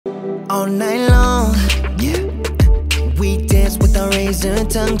all night long. Yeah, we dance with our razor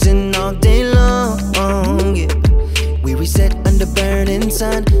tongues and all day long. Yeah, we reset under burning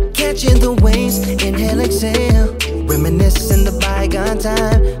sun, catching the waves, inhale, exhale, reminiscing the bygone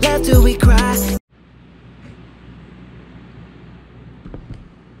time, laugh till we cry.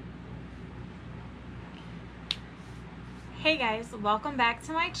 Hey guys, welcome back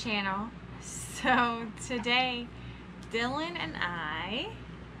to my channel. So today Dylan and I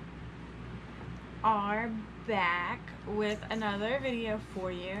are back with another video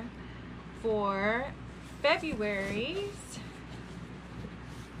for you for February's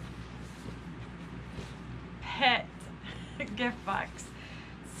pet gift box.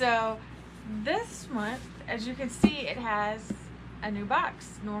 So this month, as you can see, it has a new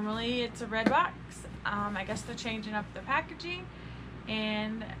box. Normally it's a red box. I guess they're changing up the packaging,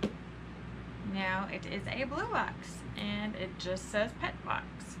 and now it is a blue box and it just says pet box.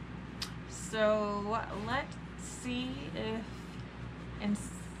 So let's see if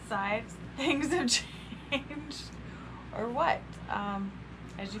inside things have changed or what.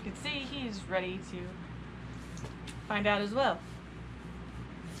 As you can see, he's ready to find out as well.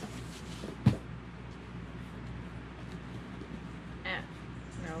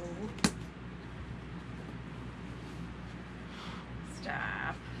 No.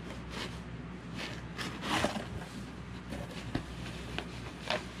 Stop.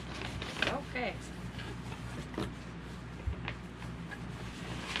 Okay.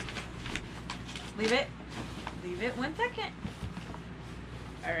 Leave it. Leave it 1 second.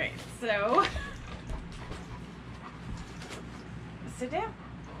 Alright, so sit down,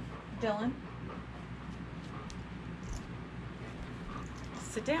 Dylan.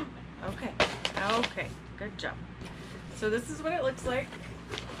 Sit down. Okay. Okay. Good job. So this is what it looks like.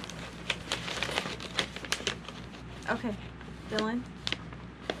 Okay. Dylan.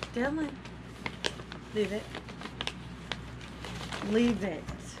 Dylan. Leave it. Leave it.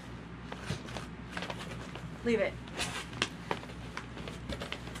 Leave it.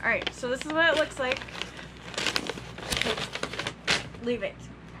 Alright, so this is what it looks like. Leave it.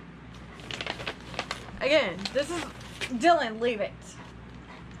 Again, this is Dylan, leave it.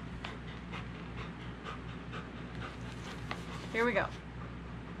 Here we go.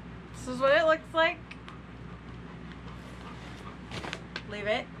 This is what it looks like. Leave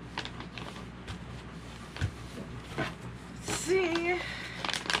it. See.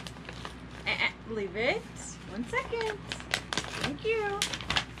 Leave it. 1 second. Thank you.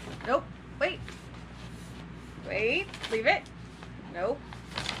 Nope. Wait. Wait. Leave it. Nope.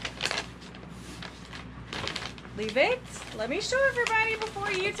 Leave it. Let me show everybody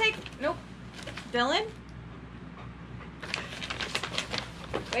before you take. Nope. Dylan.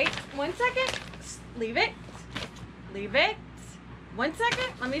 Wait, 1 second. Leave it. Leave it. 1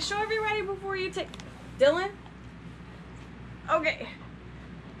 second. Let me show everybody before you take. Dylan. Okay.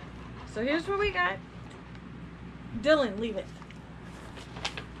 So here's what we got. Dylan, leave it.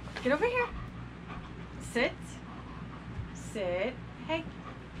 Get over here. Sit. Sit. Hey.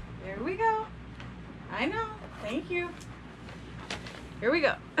 There we go. I know. Thank you. Here we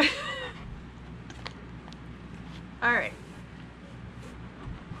go. All right.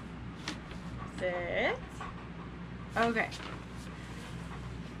 Sit. Okay.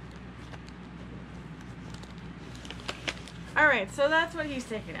 All right, so that's what he's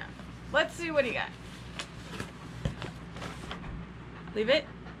taking out. Let's see what he got. Leave it.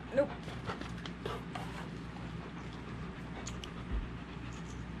 Nope.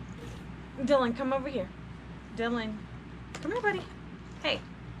 Dylan, come over here. Dylan, come here, buddy. Hey.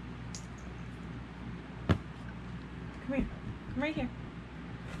 Come here. Come right here.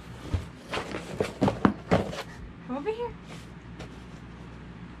 Come over here.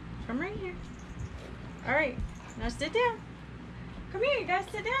 Come right here. All right, now sit down. Come here, you guys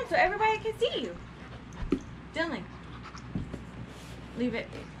sit down so everybody can see you. Dylan, leave it.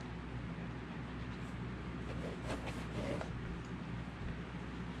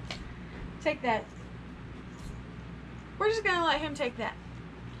 Take that. We're just gonna let him take that.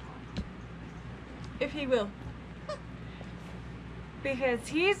 If he will. Because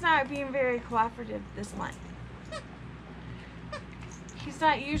he's not being very cooperative this month. He's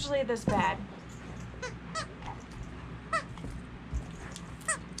not usually this bad.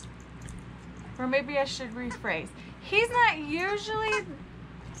 Or maybe I should rephrase. He's not usually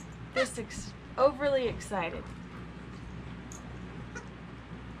this overly excited.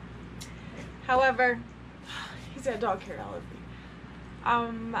 However, he's got dog hair all over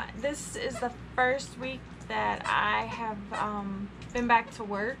me. This is the first week that I have been back to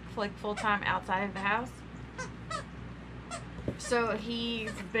work, like full-time outside of the house. So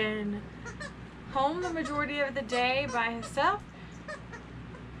he's been home the majority of the day by himself.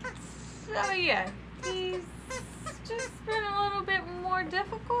 So yeah, he's just been a little bit more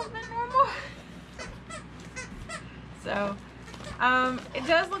difficult than normal. So it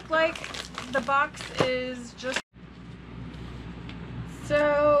does look like the box is just...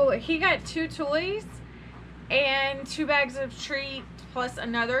 So he got 2 toys and 2 bags of treat plus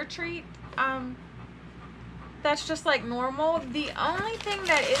another treat. That's just like normal. The only thing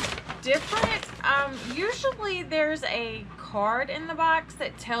that is different, usually there's a card in the box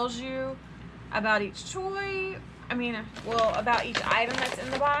that tells you about each toy. I mean, well, about each item that's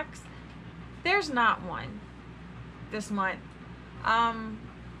in the box. There's not one this month.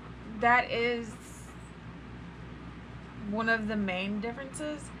 That is one of the main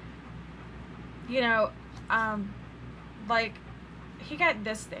differences. You know, like, he got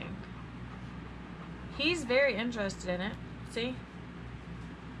this thing. He's very interested in it. See?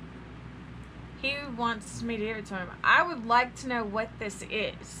 He wants me to give it to him. I would like to know what this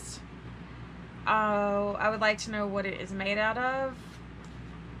is. I would like to know what it is made out of.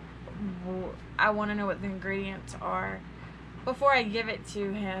 I want to know what the ingredients are before I give it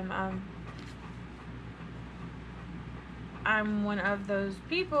to him. I'm one of those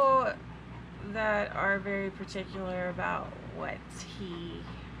people that are very particular about what he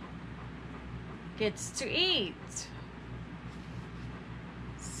gets to eat.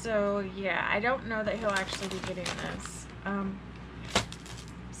 So yeah, I don't know that he'll actually be getting this.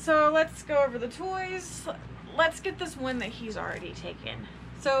 So let's go over the toys. Let's get this one that he's already taken.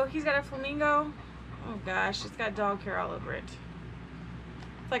 So he's got a flamingo. Oh gosh, it's got dog hair all over it.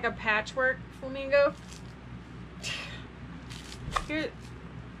 It's like a patchwork flamingo. Here,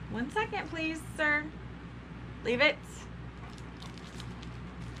 1 second please, sir. Leave it.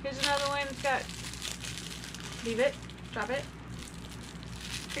 Here's another one. It's got... Leave it. Drop it.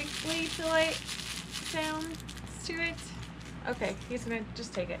 Crinkly delight sounds to it. Okay, he's gonna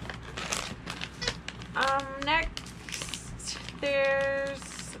just take it. Next,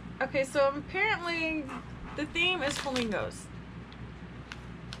 there's... Okay, so apparently the theme is flamingos.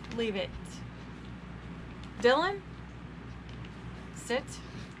 Leave it. Dylan? Sit.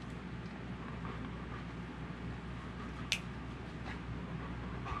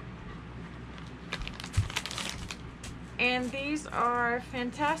 And these are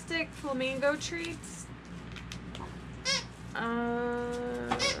fantastic flamingo treats.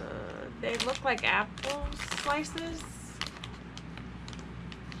 They look like apple slices.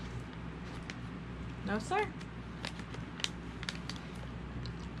 No, sir.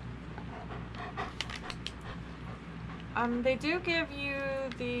 They do give you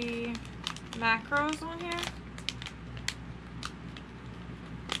the macros on here.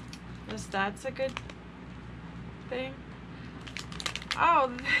 Just that's a good thing.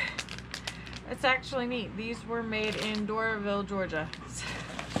 Oh, it's actually neat. These were made in Doraville, Georgia.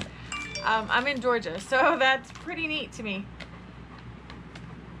 I'm in Georgia, so that's pretty neat to me.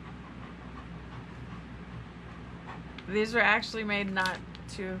 These were actually made not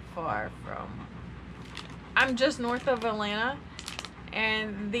too far from... I'm just north of Atlanta,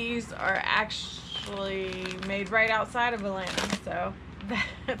 and these are actually made right outside of Atlanta, so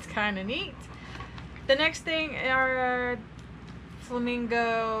that's kind of neat. The next thing are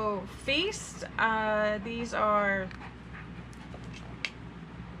Flamingo Feast. These are...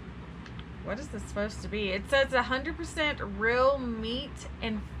 What is this supposed to be? It says 100% real meat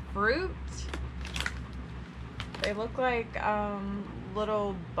and fruit. They look like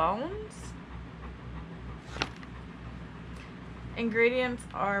little bones. Ingredients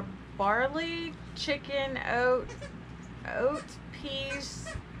are barley, chicken, oat, peas,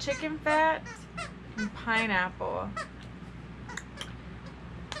 chicken fat, and pineapple.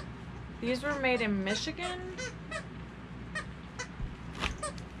 These were made in Michigan.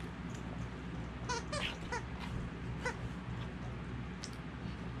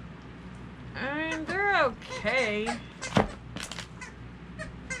 And they're okay.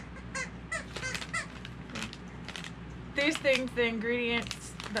 These things, the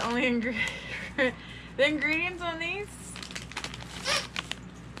ingredients, the only ingredient, the ingredients on these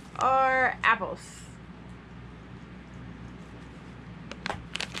are apples.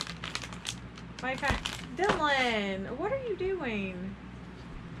 My kind, Dylan, what are you doing?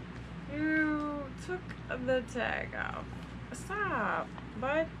 You took the tag off. Stop,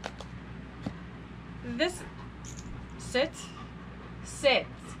 bud. This, sit, sit,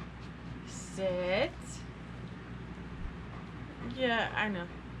 sit. Yeah, I know.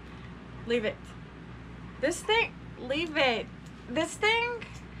 Leave it. This thing, leave it. This thing,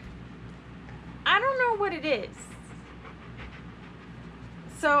 I don't know what it is.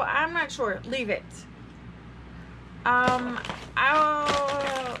 So I'm not sure. Leave it. I'll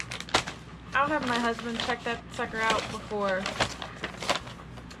have my husband check that sucker out before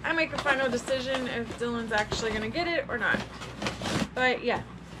I make a final decision if Dylan's actually gonna get it or not. But yeah,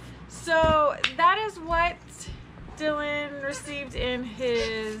 so that is what Dylan received in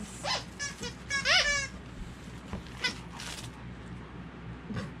his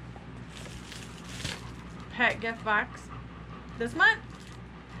pet gift box this month,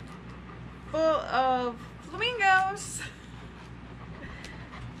 full of flamingos.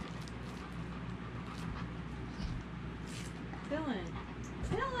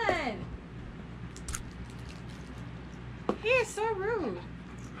 Dylan! He is so rude.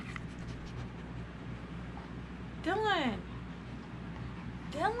 Dylan!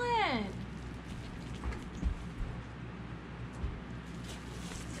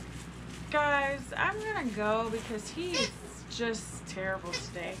 Guys, I'm gonna go because he's just terrible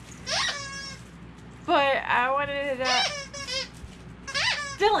today. But I wanted to...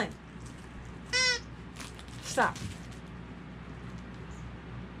 Dylan! Stop.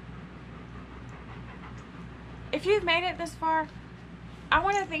 If you've made it this far, I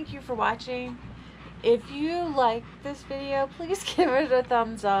want to thank you for watching. If you like this video, please give it a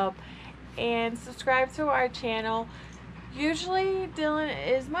thumbs up and subscribe to our channel. Usually Dylan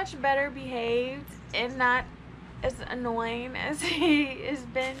is much better behaved and not as annoying as he has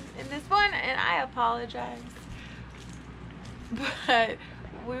been in this one, and I apologize. But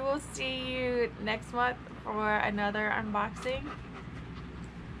we will see you next month for another unboxing.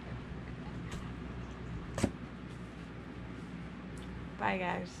 Bye,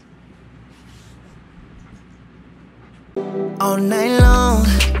 guys. All night long,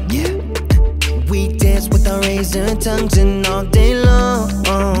 yeah. We dance with our razor tongues and all day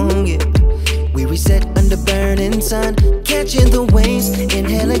long, yeah. We reset under burning sun, catching the waves,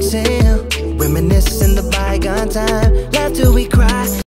 inhale, exhale. Reminiscing the bygone time, laugh till we cry.